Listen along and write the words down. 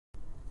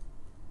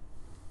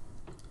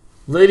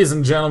Ladies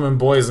and gentlemen,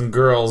 boys and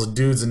girls,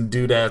 dudes and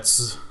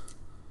dudettes,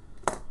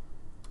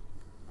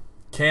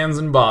 cans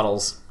and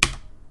bottles,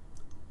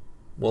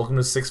 welcome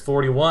to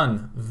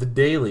 641, The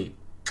Daily,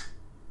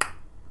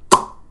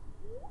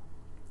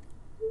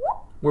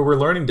 where we're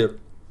learning to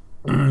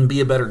be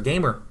a better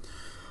gamer.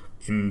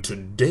 In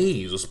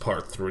today's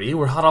part 3,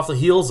 we're hot off the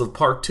heels of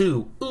part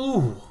 2,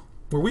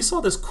 where we saw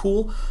this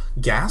cool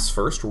gas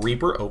first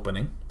Reaper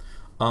opening.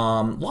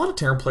 A lot of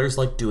Terran players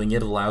like doing it.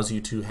 It allows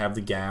you to have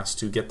the gas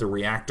to get the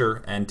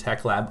reactor and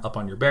tech lab up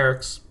on your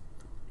barracks.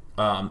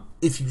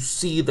 If you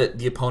see that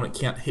the opponent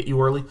can't hit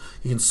you early,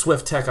 you can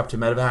swift tech up to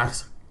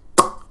medevacs.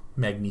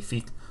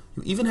 Magnifique.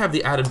 You even have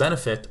the added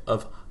benefit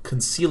of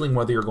concealing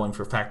whether you're going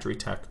for factory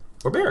tech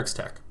or barracks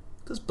tech,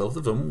 because both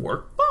of them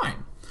work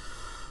fine.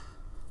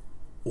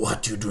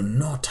 What you do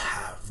not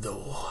have,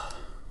 though,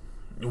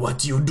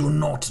 what you do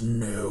not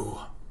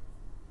know.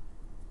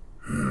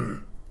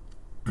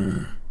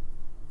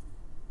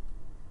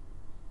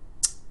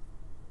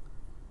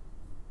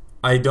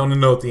 I don't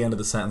know what the end of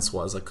the sentence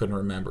was. I couldn't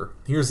remember.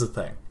 Here's the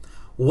thing.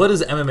 What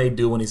does MMA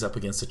do when he's up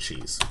against a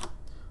cheese?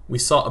 We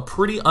saw a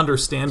pretty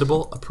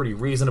understandable, a pretty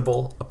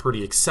reasonable, a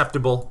pretty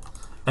acceptable,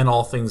 and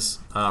all things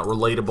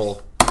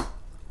relatable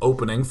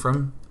opening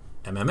from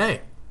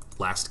MMA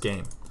last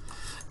game.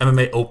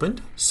 MMA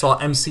opened, saw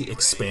MC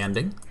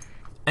expanding,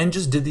 and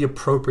just did the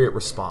appropriate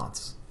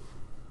response.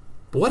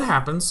 But what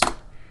happens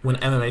when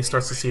MMA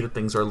starts to see that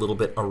things are a little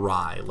bit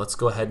awry? Let's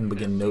go ahead and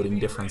begin noting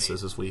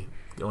differences as we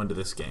go into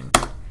this game.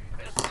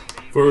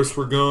 First,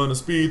 we're gonna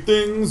speed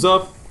things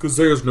up, cause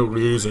there's no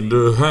reason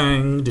to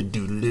hang.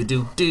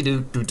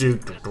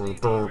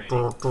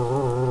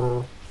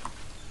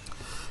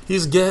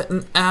 He's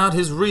getting out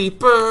his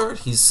Reaper,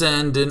 he's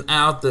sending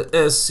out the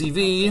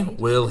SCV.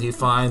 Will he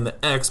find the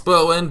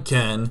Expo, and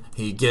can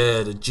he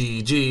get a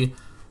GG?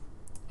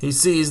 He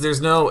sees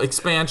there's no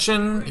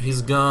expansion,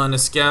 he's gonna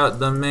scout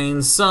the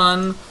main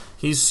sun.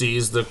 He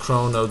sees the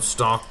Chronode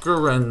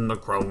Stalker and the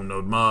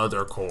Chronode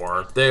Mother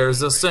Core.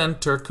 There's a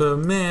center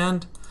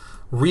command.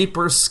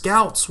 Reaper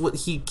scouts what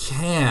he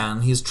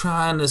can. He's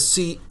trying to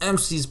see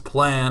MC's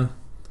plan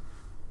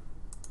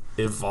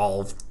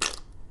evolve.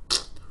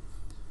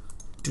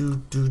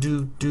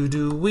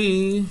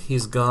 Do-do-do-do-do-wee.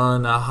 He's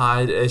gonna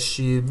hide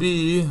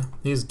SCB.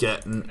 He's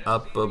getting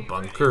up a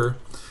bunker.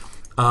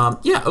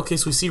 Yeah, okay,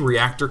 so we see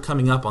reactor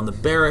coming up on the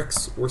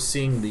barracks. We're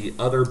seeing the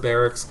other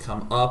barracks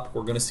come up.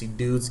 We're gonna see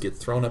dudes get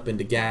thrown up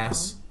into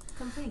gas.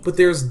 But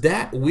there's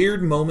that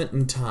weird moment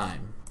in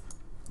time.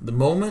 The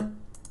moment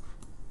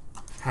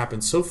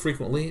happens so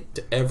frequently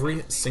to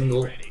every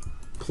single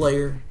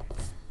player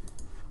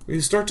where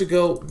you start to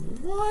go,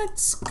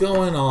 what's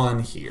going on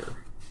here?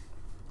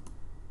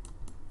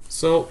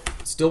 So,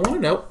 still want to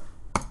note,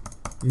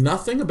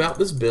 nothing about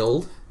this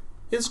build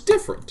is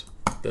different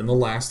than the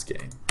last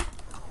game.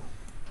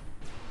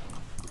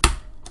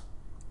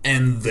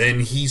 And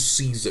then he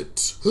sees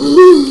it.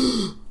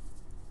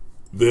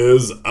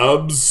 There's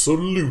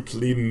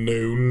absolutely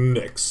no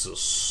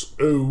nexus.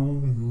 Oh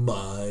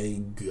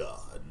my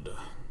god.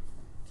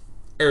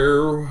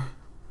 Oh.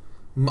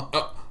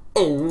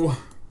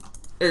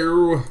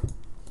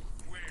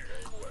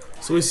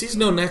 So he sees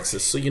no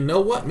nexus. So you know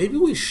what? Maybe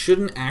we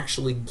shouldn't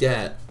actually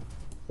get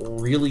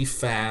really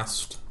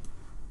fast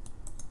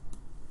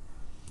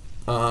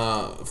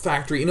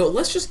factory. You know,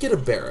 let's just get a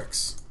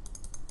barracks.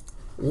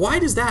 Why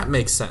does that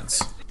make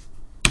sense?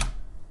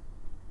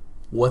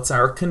 What's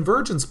our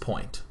convergence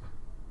point?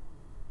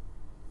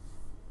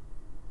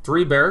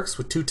 3 barracks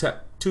with two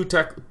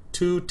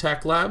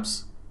tech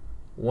labs,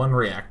 1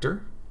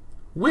 reactor,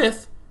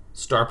 with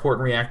starport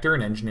and reactor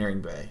and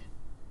engineering bay.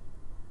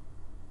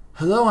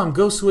 Hello, I'm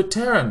Gosu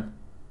Terran.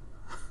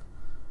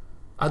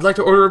 I'd like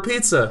to order a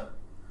pizza.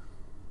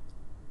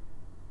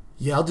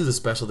 Yeah, I'll do the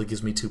special that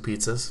gives me 2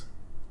 pizzas.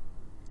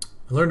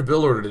 I learned a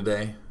build order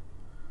today.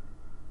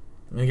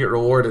 I'm gonna get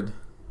rewarded.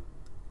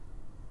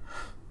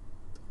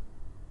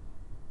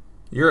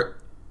 You're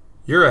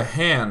a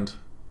hand.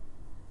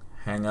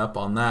 Hang up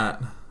on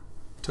that.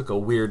 Took a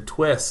weird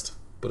twist,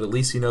 but at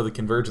least you know the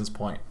convergence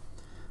point.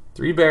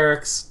 3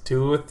 barracks,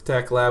 2 with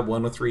tech lab,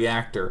 1 with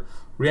reactor.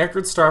 Reactor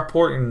at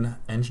starport and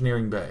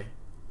engineering bay.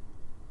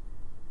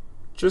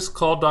 Just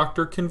call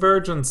Dr.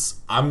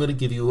 Convergence. I'm gonna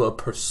give you a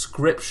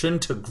prescription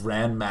to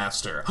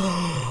Grandmaster.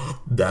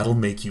 That'll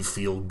make you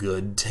feel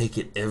good. Take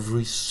it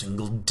every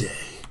single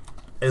day.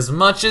 As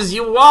much as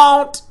you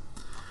want!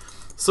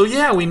 So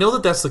yeah, we know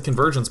that that's the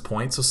convergence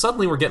point, so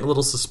suddenly we're getting a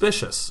little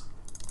suspicious.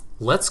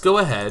 Let's go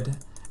ahead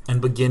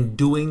and begin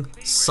doing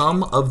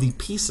some of the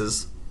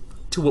pieces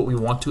to what we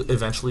want to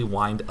eventually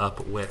wind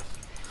up with.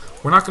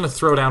 We're not going to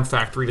throw down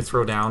factory to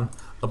throw down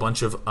a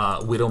bunch of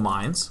widow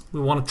mines.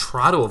 We want to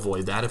try to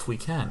avoid that if we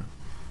can.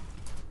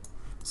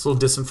 It's a little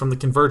distant from the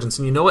convergence.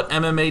 And you know what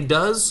MMA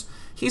does?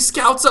 He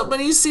scouts up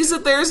and he sees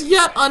that there's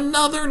yet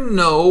another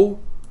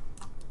no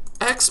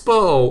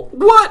Expo.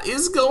 What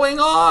is going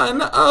on?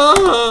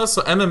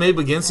 So MMA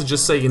begins to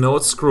just say, you know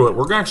what, screw it.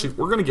 We're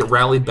gonna get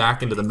rallied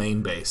back into the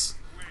main base.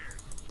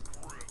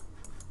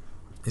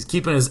 He's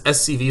keeping his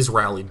SCVs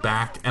rallied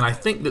back, and I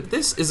think that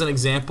this is an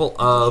example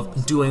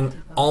of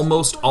doing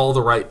almost all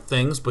the right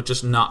things, but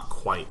just not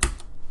quite.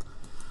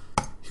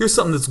 Here's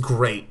something that's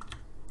great.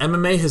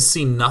 MMA has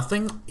seen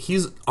nothing.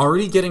 He's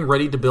already getting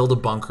ready to build a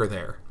bunker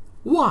there.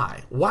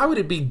 Why? Why would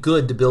it be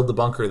good to build the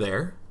bunker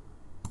there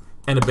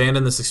and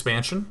abandon this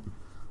expansion?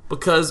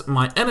 Because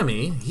my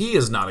enemy, he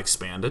is not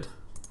expanded.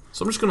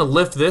 So I'm just going to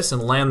lift this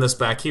and land this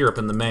back here up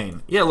in the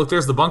main. Yeah, look,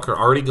 there's the bunker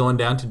already going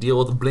down to deal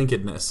with the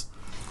blinkedness.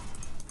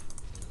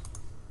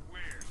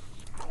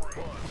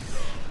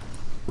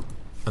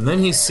 And then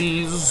he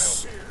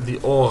sees the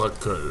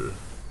Oracle.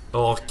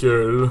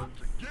 The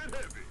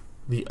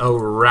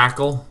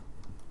Oracle.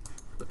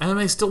 But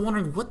MMA's still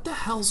wondering what the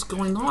hell's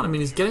going on. I mean,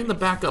 he's getting the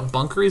backup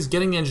bunker, he's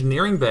getting the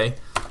engineering bay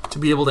to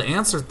be able to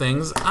answer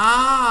things.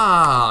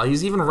 Ah!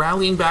 He's even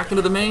rallying back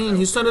into the main.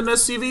 He's sending an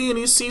SCV and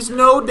he sees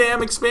no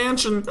damn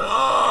expansion.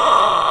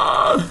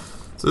 Ah!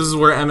 So this is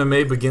where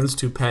MMA begins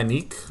to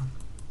panique.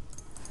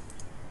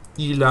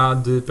 Il a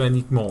de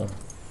paniquement.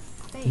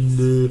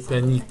 Le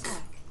panique.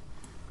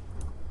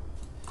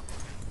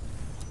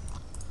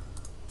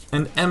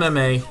 And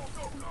MMA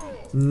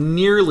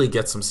nearly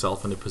gets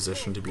himself into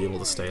position to be able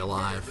to stay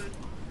alive.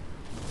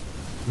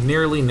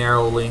 Nearly,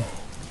 narrowly,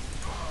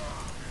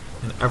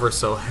 and ever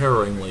so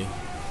harrowingly.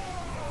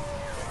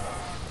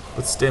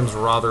 But Stim's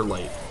rather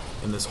late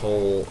in this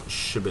whole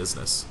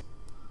business.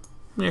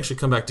 Let me actually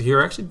come back to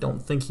here. I actually don't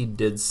think he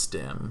did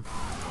Stim.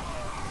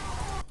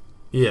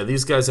 Yeah,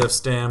 these guys have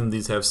Stim,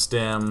 these have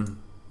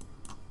Stim.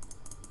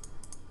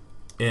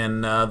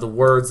 In the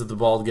words of the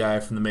bald guy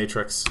from The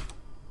Matrix,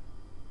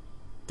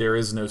 there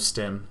is no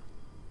Stim.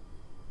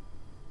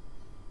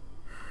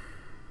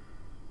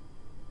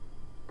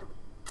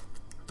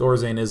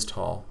 Thorazane is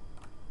tall.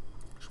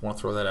 Just want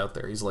to throw that out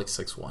there. He's like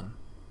 6'1".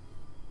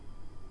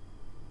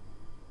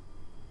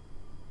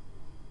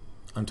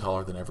 I'm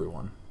taller than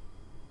everyone.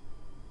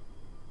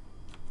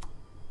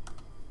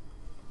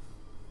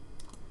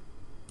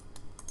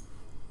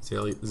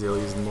 There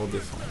is no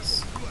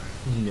defense.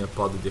 Il n'y a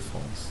pas de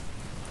défense.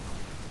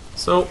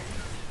 So,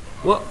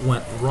 what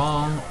went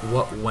wrong?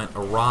 What went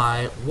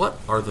awry? What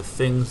are the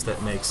things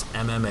that makes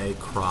MMA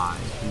cry?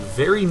 He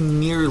very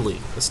nearly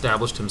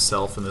established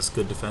himself in this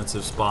good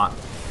defensive spot.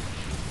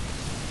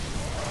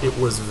 It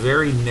was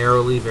very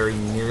narrowly, very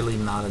nearly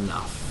not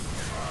enough.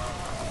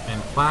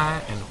 And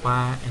why, and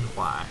why, and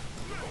why?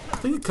 I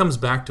think it comes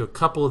back to a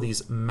couple of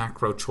these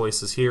macro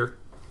choices here.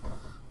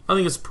 I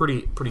think it's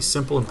pretty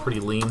simple and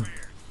pretty lean.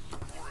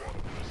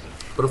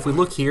 But if we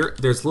look here,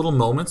 there's little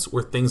moments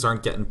where things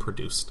aren't getting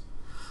produced.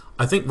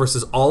 I think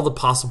versus all the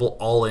possible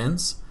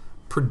all-ins,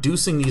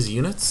 producing these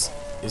units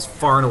is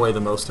far and away the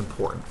most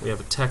important. We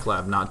have a tech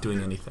lab not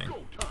doing anything.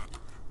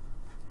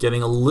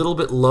 Getting a little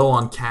bit low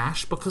on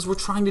cash because we're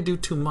trying to do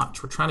too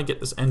much. We're trying to get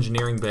this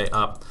engineering bay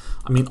up.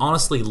 I mean,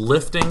 honestly,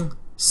 lifting,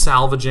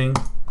 salvaging,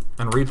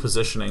 and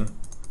repositioning,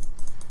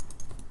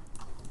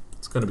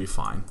 it's going to be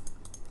fine.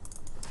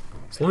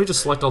 So let me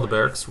just select all the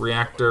barracks,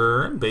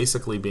 reactor, and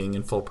basically being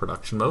in full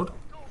production mode.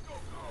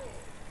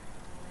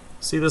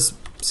 See this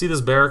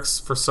barracks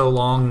for so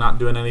long not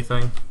doing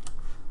anything?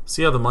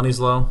 See how the money's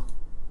low?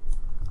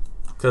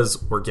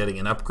 Because we're getting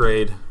an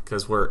upgrade,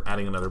 because we're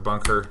adding another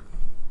bunker.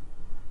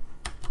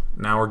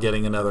 Now we're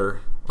getting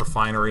another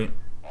refinery.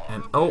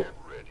 And oh!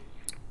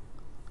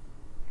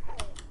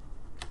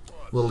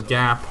 Little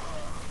gap.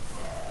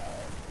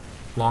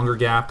 Longer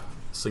gap.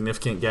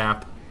 Significant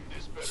gap.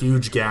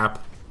 Huge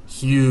gap.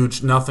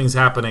 Huge. Nothing's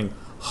happening.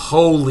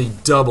 Holy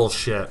double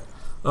shit.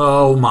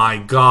 Oh my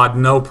god,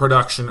 no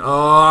production.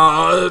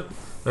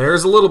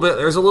 There's a little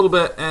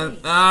bit, and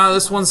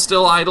this one's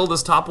still idle,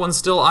 this top one's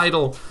still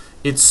idle.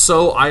 It's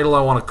so idle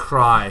I want to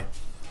cry.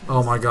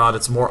 Oh my god,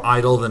 it's more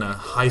idle than a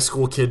high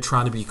school kid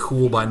trying to be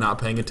cool by not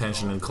paying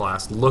attention in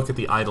class. Look at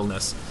the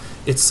idleness.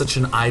 It's such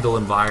an idle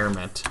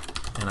environment,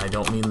 and I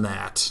don't mean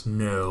that,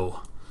 no.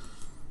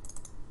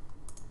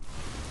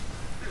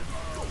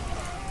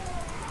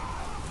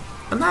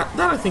 And that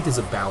I think is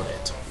about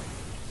it.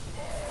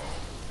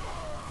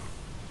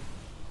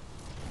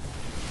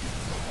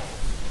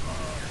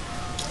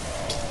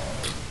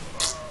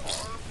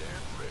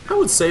 I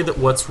would say that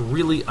what's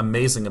really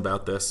amazing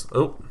about this,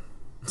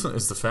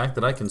 is the fact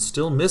that I can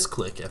still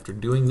misclick after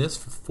doing this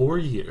for 4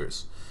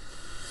 years.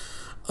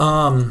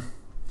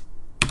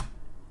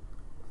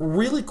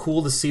 Really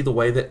cool to see the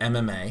way that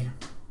MMA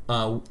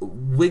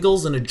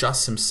wiggles and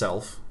adjusts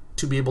himself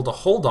to be able to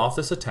hold off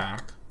this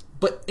attack,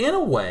 but in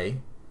a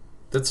way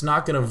that's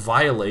not going to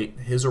violate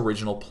his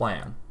original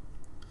plan.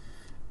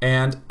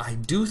 And I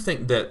do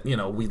think that, you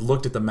know, we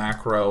looked at the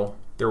macro,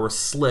 there were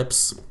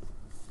slips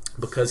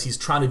because he's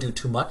trying to do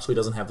too much, so he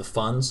doesn't have the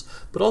funds,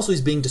 but also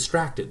he's being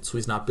distracted, so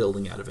he's not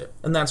building out of it.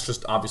 And that's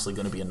just obviously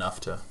going to be enough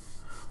to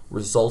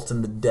result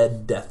in the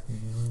death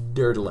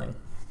deadening,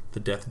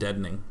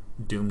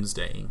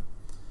 doomsdaying.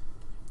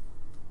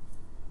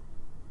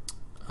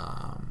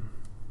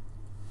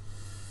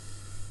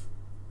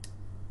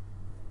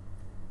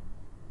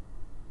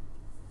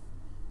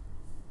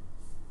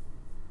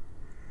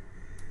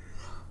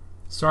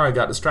 Sorry, I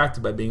got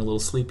distracted by being a little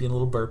sleepy and a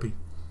little burpy.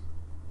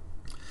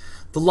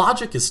 The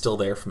logic is still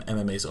there from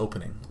MMA's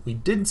opening. We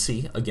did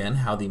see, again,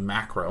 how the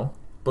macro,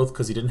 both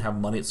because he didn't have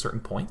money at certain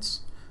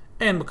points,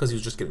 and because he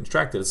was just getting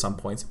distracted at some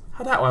points,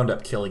 how that wound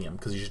up killing him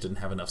because he just didn't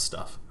have enough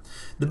stuff.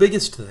 The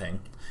biggest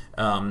thing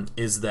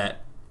is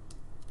that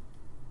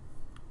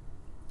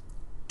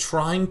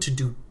trying to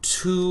do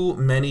too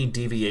many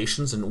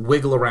deviations and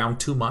wiggle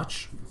around too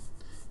much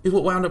is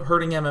what wound up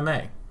hurting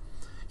MMA.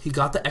 He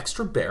got the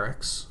extra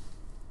barracks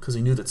because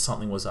he knew that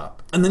something was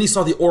up. And then he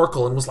saw the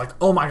Oracle and was like,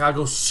 oh my god,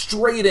 go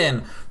straight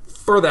in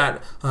for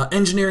that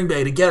engineering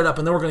bay to get it up,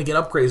 and then we're going to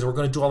get upgrades, and we're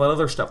going to do all that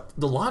other stuff.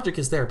 The logic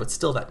is there, but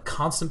still that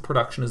constant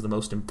production is the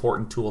most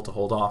important tool to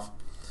hold off.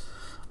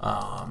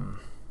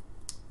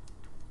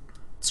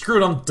 Screw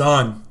it, I'm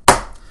done.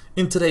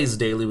 In today's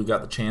daily, we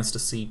got the chance to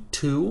see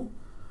two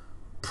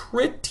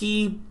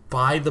pretty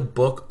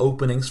by-the-book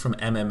openings from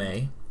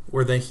MMA,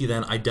 where he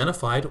then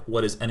identified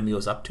what his enemy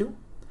was up to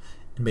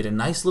and made a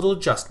nice little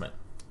adjustment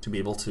to be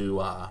able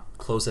to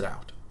close it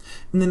out.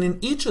 And then in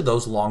each of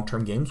those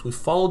long-term games, we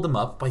followed them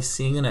up by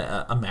seeing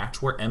a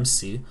match where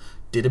MC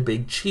did a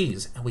big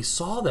cheese. And we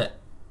saw that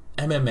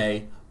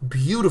MMA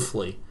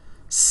beautifully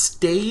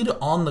stayed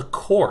on the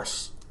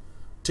course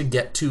to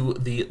get to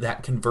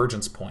that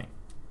convergence point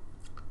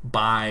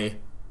by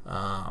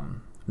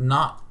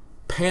not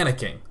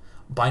panicking,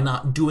 by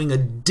not doing a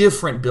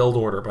different build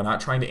order, by not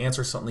trying to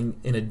answer something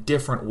in a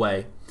different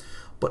way,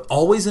 but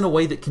always in a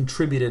way that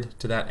contributed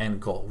to that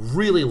end goal.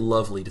 Really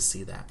lovely to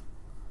see that.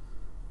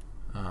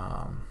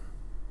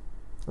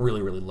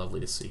 Really, really lovely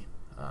to see.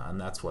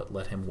 And that's what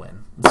let him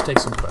win. Let's take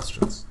some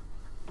questions.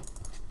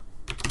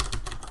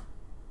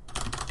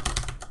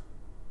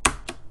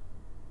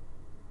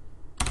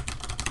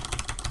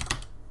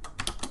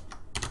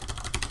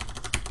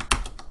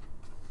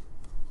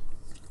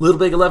 Little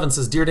Big 11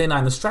 says, Dear Day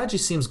 9, the strategy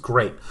seems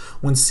great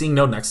when seeing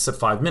no nexus at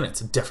 5 minutes.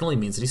 It definitely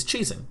means that he's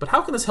cheesing. But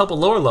how can this help a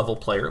lower level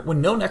player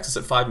when no nexus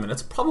at 5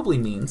 minutes probably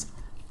means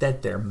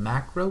that their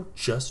macro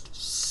just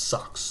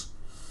sucks?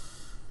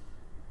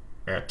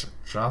 It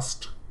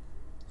just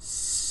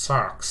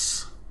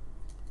sucks.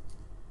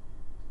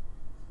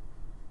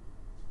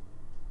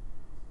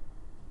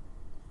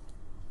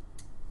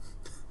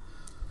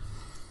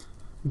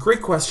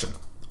 Great question.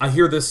 I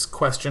hear this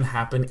question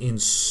happen in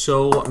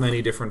so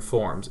many different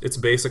forms. It's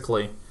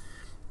basically,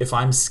 if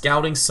I'm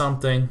scouting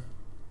something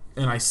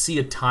and I see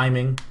a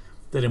timing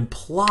that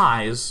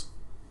implies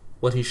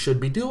what he should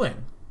be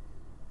doing,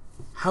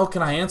 how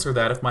can I answer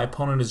that if my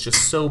opponent is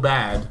just so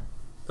bad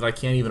that I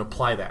can't even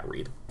apply that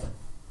read?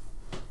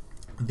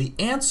 The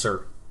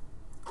answer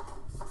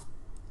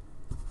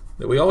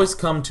that we always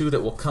come to,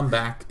 that will come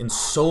back in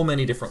so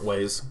many different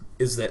ways,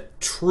 is that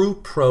true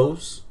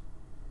pros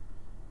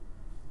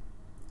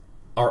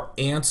are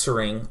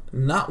answering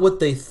not what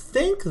they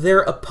think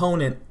their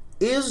opponent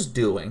is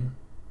doing,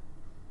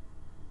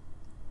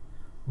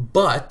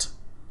 but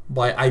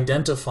by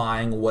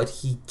identifying what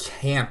he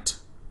can't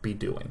be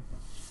doing.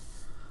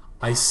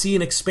 I see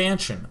an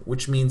expansion,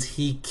 which means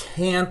he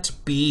can't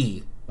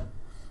be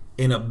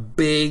in a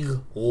big,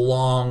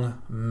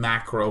 long,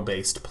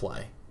 macro-based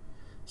play.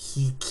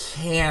 He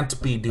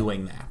can't be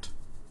doing that.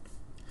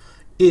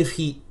 If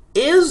he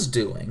is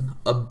doing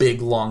a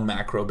big, long,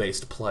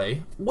 macro-based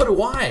play, what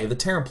do I, the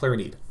Terran player,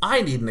 need?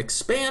 I need an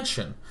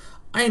expansion.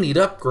 I need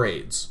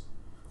upgrades.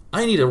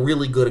 I need a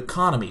really good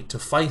economy to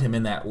fight him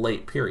in that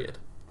late period.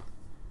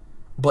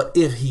 But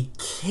if he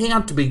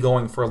can't be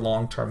going for a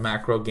long-term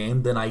macro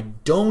game, then I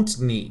don't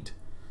need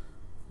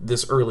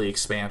this early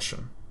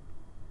expansion.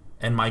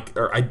 And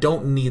I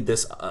don't need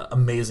this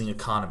amazing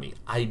economy.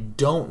 I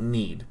don't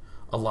need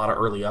a lot of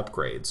early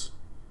upgrades.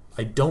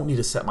 I don't need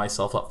to set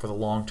myself up for the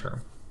long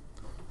term.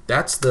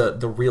 That's the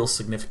real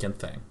significant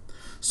thing.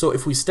 So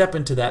if we step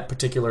into that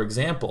particular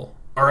example,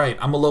 all right,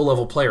 I'm a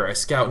low-level player. I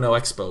scout no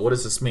expo. What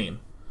does this mean?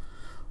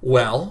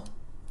 Well,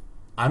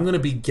 I'm going to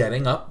be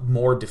getting up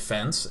more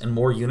defense and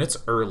more units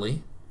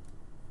early.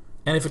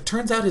 And if it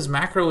turns out his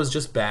macro is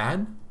just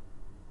bad,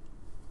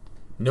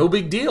 no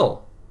big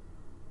deal.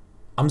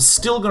 I'm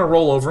still going to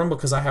roll over him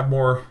because I have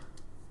more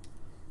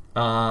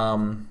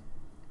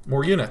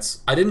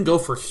units. I didn't go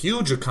for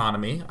huge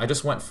economy. I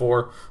just went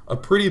for a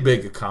pretty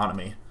big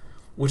economy,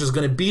 which is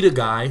going to beat a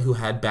guy who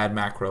had bad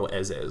macro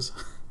as is.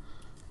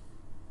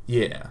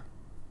 Yeah.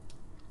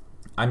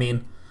 I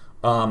mean,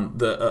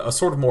 a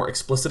sort of more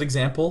explicit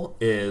example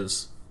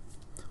is,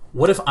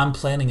 what if I'm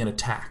planning an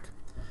attack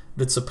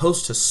that's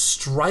supposed to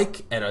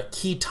strike at a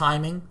key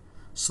timing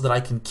so that I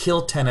can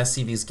kill 10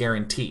 SCVs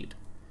guaranteed?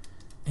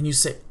 And you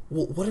say,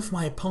 well, what if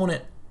my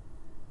opponent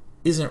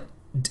isn't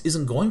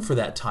going for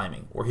that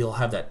timing, or he'll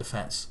have that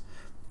defense?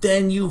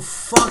 Then you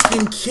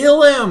fucking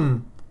kill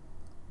him!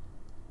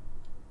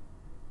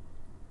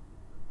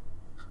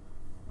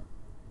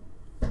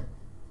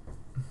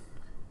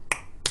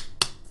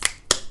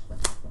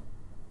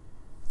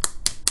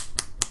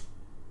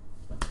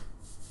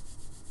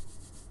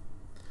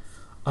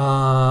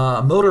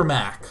 Motor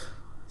Mac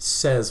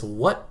says,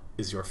 what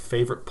is your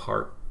favorite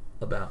part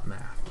about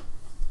math?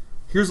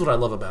 Here's what I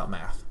love about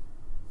math.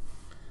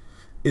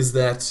 is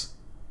that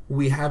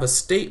we have a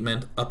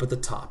statement up at the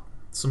top,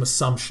 some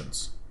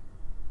assumptions.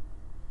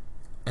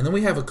 And then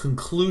we have a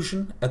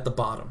conclusion at the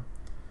bottom.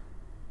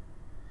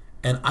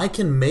 And I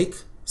can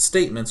make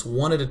statements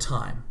one at a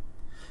time.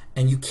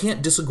 And you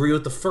can't disagree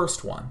with the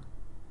first one.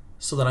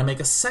 So then I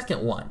make a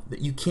second one that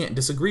you can't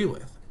disagree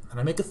with. And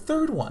I make a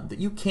third one that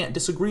you can't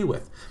disagree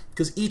with.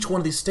 Because each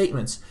one of these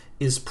statements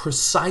is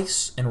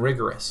precise and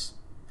rigorous.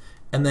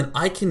 And then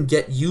I can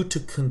get you to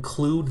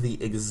conclude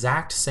the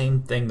exact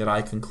same thing that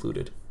I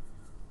concluded.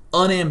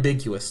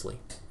 Unambiguously.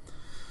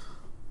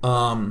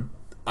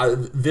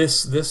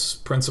 This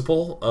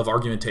principle of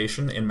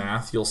argumentation in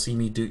math, you'll see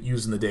me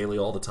use in the daily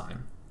all the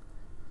time.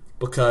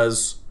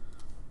 Because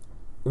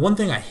one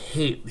thing I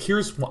hate,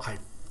 here's what I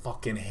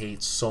fucking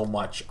hate so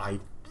much. I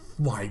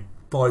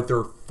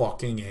mother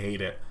fucking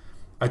hate it.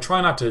 I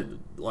try not to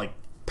like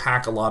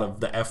pack a lot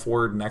of the F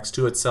word next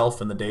to itself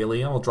in the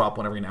daily. I'll drop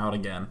one every now and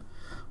again.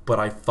 But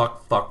I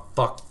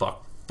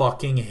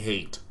fucking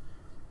hate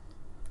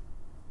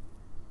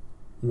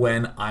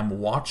when I'm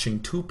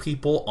watching two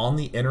people on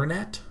the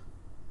internet,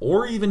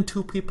 or even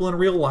two people in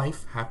real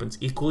life, happens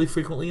equally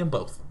frequently in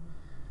both,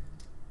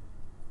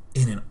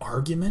 in an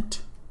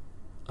argument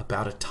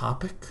about a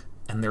topic,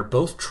 and they're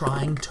both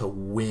trying to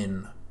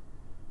win.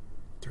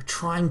 They're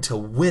trying to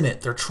win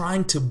it. They're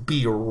trying to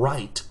be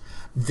right.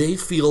 They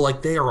feel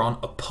like they are on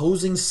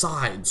opposing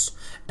sides,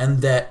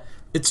 and that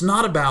it's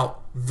not about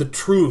the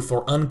truth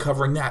or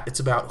uncovering that. It's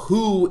about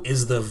who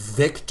is the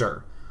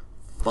victor.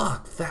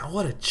 Fuck that.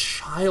 What a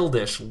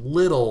childish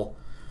little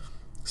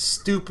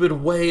stupid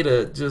way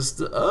to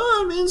just,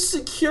 oh, I'm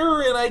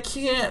insecure and I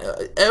can't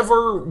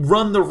ever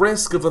run the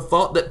risk of a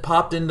thought that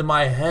popped into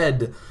my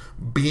head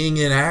being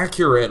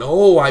inaccurate.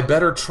 Oh, I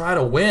better try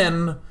to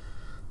win.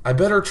 I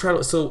better try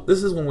to... So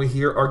this is when we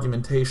hear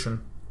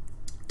argumentation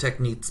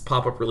techniques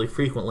pop up really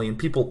frequently, and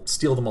people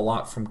steal them a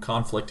lot from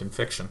conflict and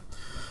fiction.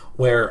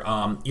 Where,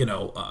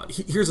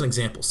 here's an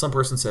example. Some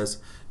person says,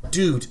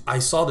 dude, I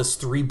saw this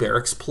 3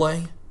 barracks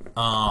play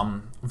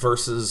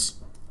versus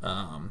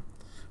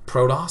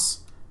Protoss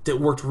that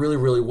worked really,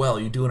 really well.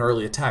 You do an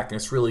early attack, and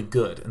it's really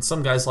good. And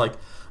some guy's like,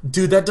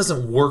 dude, that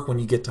doesn't work when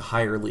you get to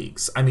higher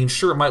leagues. I mean,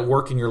 sure, it might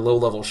work in your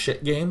low-level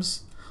shit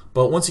games,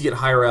 but once you get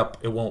higher up,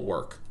 it won't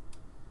work.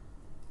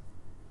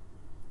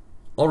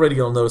 Already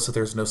you'll notice that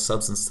there's no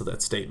substance to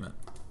that statement.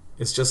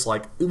 It's just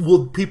like,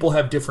 well, people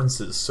have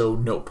differences, so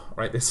nope,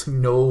 right? There's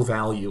no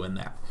value in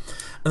that.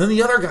 And then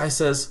the other guy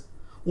says,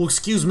 well,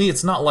 excuse me,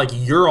 it's not like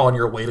you're on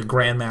your way to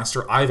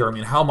Grandmaster either. I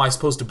mean, how am I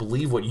supposed to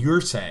believe what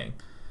you're saying?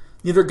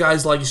 The other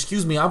guy's like,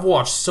 excuse me, I've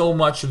watched so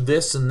much of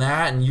this and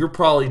that, and you're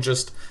probably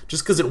just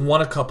because it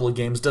won a couple of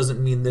games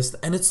doesn't mean this.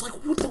 And it's like,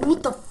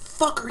 what the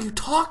fuck are you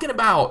talking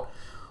about?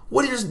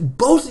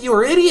 Both of you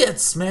are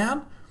idiots,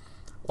 man.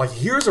 Like,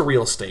 here's a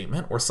real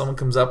statement where someone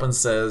comes up and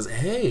says,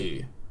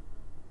 hey,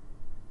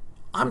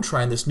 I'm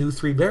trying this new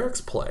 3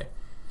 barracks play.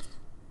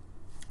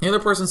 The other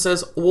person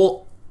says,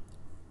 well,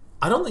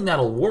 I don't think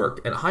that'll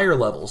work at higher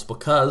levels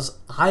because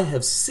I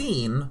have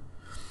seen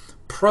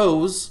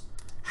pros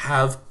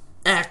have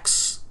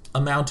X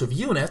amount of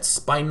units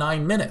by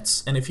 9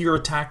 minutes. And if your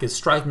attack is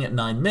striking at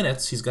 9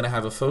 minutes, he's going to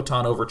have a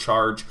photon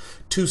overcharge,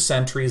 2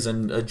 sentries,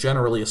 and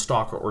generally a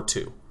stalker or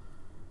 2.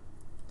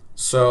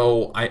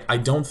 So I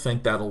don't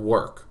think that'll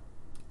work.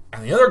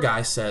 And the other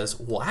guy says,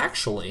 well,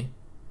 actually,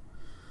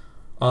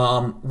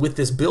 with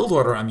this build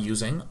order I'm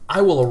using,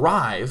 I will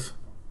arrive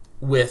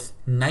with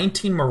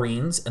 19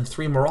 Marines and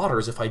 3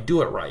 Marauders if I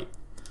do it right,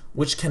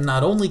 which can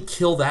not only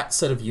kill that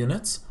set of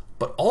units,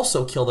 but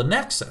also kill the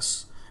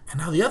Nexus. And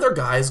now the other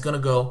guy is going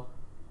to go,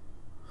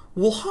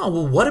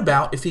 well, what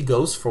about if he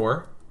goes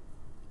for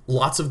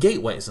lots of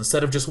gateways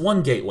instead of just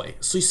one gateway?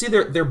 So you see,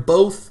 they're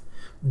both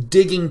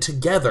digging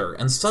together,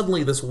 and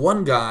suddenly this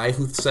one guy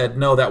who said,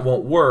 no, that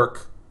won't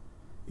work,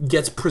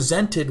 gets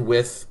presented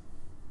with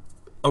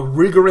a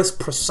rigorous,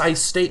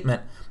 precise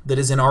statement that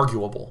is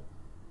inarguable.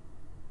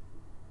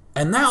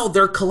 And now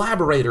they're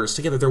collaborators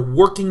together. They're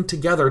working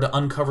together to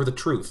uncover the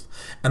truth.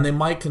 And they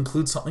might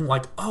conclude something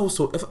like, oh,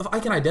 so if I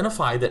can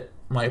identify that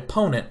my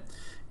opponent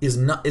is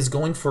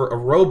going for a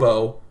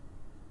robo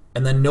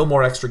and then no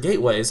more extra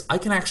gateways, I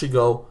can actually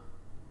go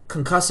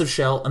concussive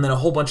shell and then a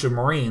whole bunch of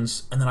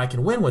Marines, and then I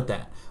can win with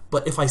that.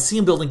 But if I see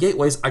him building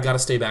gateways, I got to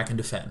stay back and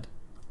defend.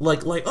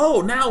 Like,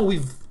 oh, now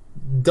we've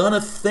done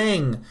a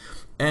thing.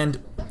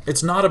 And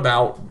it's not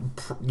about,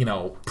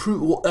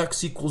 well,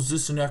 X equals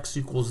this and X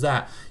equals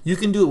that. You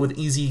can do it with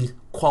easy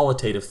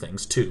qualitative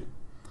things too.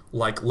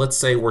 Like, let's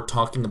say we're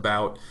talking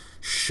about,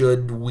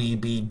 should we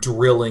be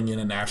drilling in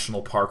a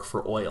national park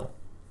for oil?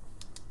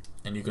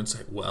 And you can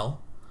say,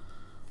 well,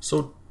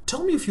 so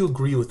tell me if you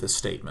agree with this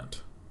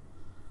statement.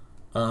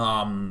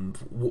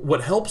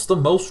 What helps the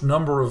most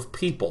number of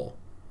people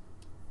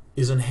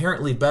is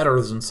inherently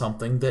better than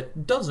something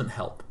that doesn't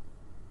help.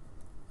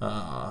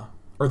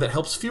 Or that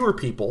helps fewer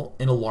people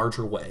in a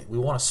larger way. We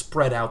want to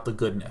spread out the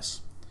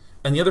goodness.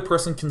 And the other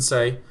person can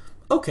say,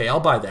 okay,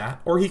 I'll buy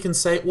that. Or he can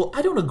say, well,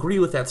 I don't agree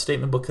with that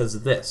statement because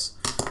of this.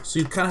 So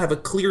you kind of have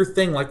a clear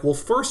thing like, well,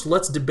 first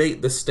let's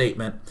debate this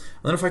statement.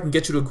 And then if I can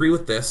get you to agree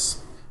with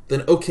this,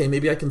 then okay,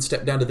 maybe I can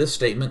step down to this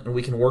statement and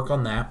we can work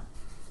on that.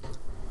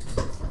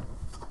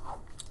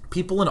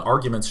 People in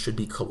arguments should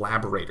be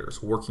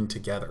collaborators, working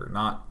together,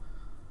 not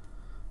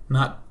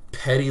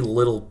petty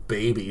little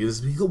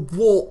babies.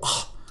 Well,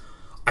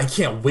 I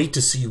can't wait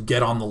to see you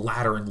get on the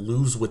ladder and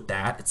lose with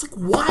that. It's like,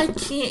 why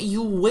can't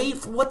you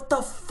wait? What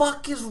the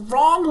fuck is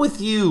wrong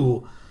with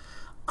you?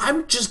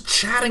 I'm just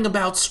chatting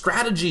about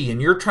strategy,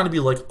 and you're trying to be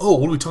like, oh,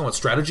 what are we talking about,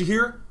 strategy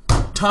here?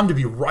 Time to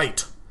be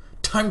right.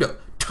 Time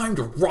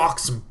to rock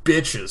some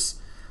bitches.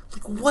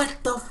 Like,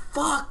 what the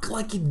fuck?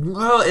 Like,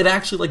 it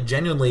actually, like,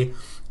 genuinely,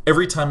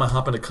 every time I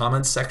hop into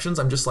comments sections,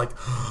 I'm just like,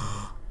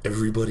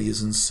 everybody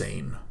is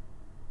insane.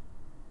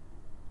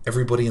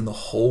 Everybody in the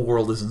whole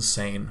world is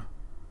insane.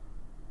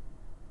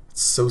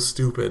 It's so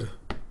stupid.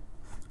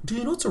 Do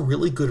you know what's a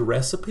really good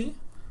recipe?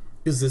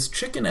 Is this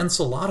chicken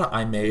enchilada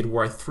I made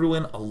where I threw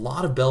in a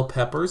lot of bell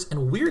peppers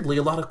and weirdly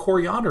a lot of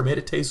coriander made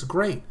it taste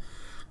great.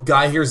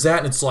 Guy hears that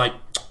and it's like,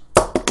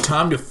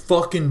 time to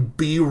fucking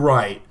be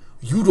right.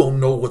 You don't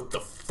know what the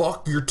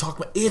fuck you're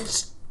talking about.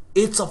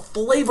 It's a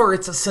flavor.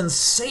 It's a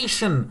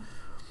sensation.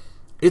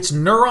 It's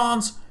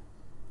neurons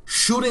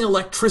shooting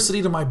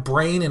electricity to my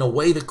brain in a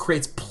way that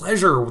creates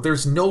pleasure.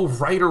 There's no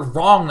right or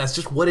wrong. That's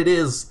just what it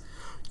is.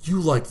 You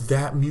like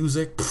that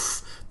music?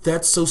 Pfft,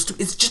 that's so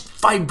stupid. It's just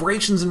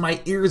vibrations in my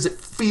ears that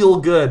feel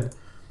good.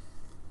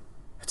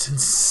 It's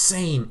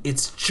insane.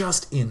 It's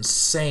just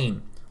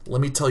insane.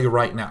 Let me tell you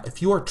right now,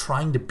 if you are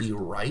trying to be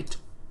right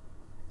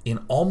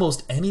in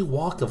almost any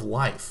walk of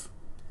life,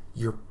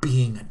 you're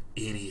being an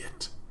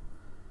idiot.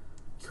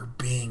 You're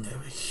being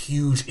a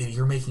huge idiot.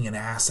 You're making an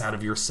ass out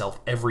of yourself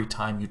every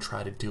time you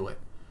try to do it.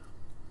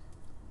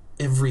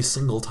 Every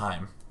single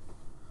time.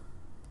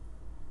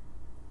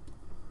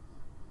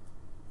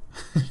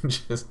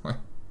 Just like,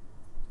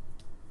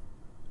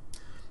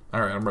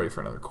 all right, I'm ready for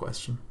another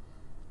question.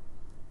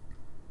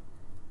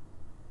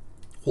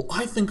 Well,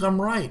 I think I'm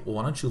right. Well,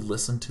 why don't you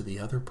listen to the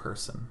other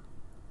person?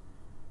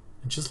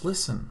 And just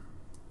listen.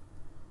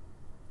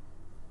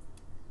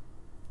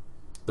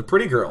 The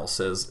Pretty Girl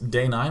says,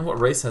 Day 9, what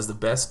race has the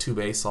best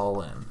 2-base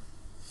all-in?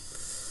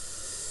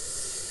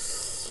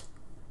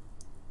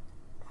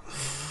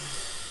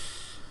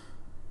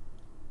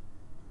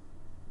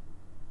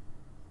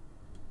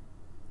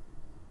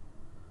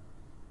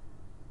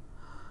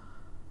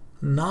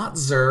 Not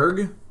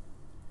Zerg.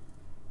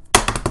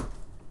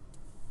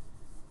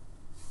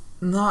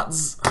 Not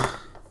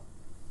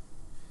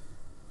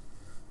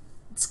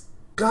It's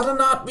gotta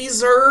not be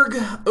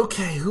Zerg.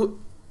 Okay, who...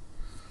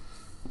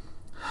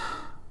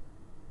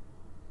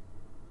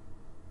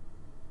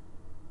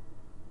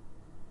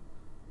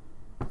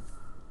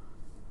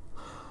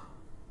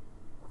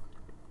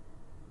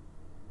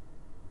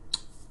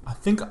 I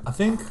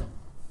think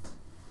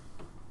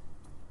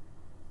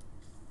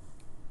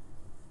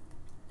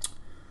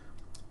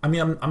I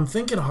mean, I'm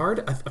thinking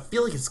hard. I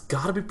feel like it's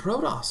got to be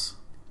Protoss.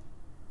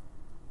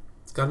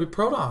 It's got to be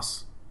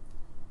Protoss.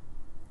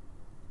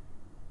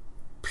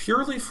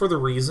 Purely for the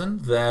reason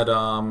that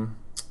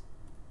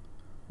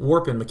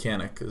warp-in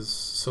mechanic is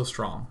so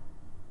strong.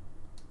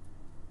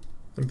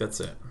 I think that's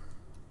it.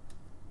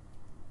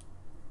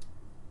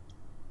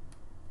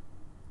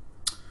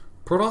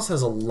 Protoss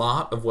has a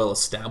lot of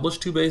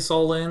well-established 2-base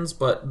all-ins,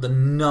 but the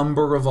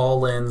number of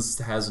all-ins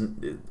has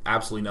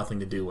absolutely nothing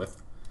to do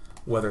with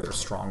whether they're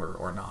stronger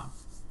or not.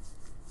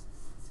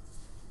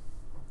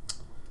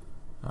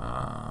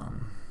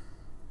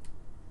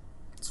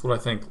 That's what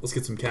I think. Let's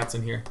get some cats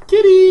in here.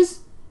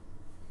 Kitties!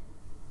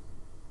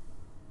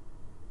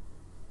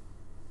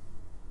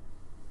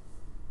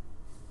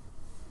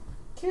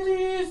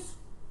 Kitties!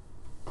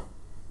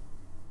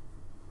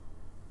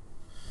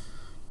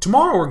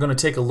 Tomorrow we're going to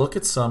take a look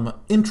at some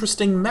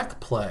interesting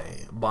mech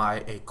play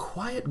by a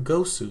quiet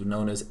Gosu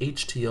known as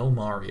HTO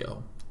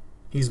Mario.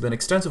 He's been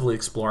extensively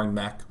exploring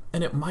mech,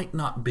 and it might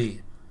not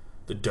be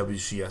the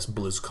WCS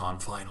BlizzCon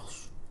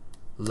Finals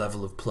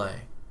level of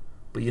play.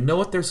 But you know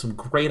what? There's some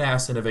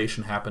great-ass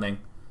innovation happening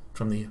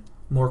from the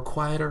more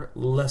quieter,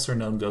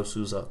 lesser-known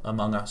Gosus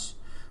among us.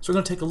 So we're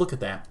going to take a look at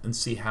that and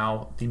see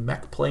how the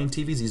mech playing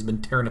TVZ has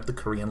been tearing up the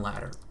Korean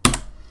ladder.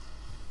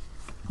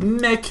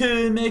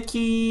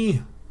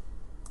 Meki!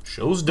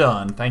 Show's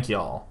done. Thank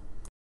y'all.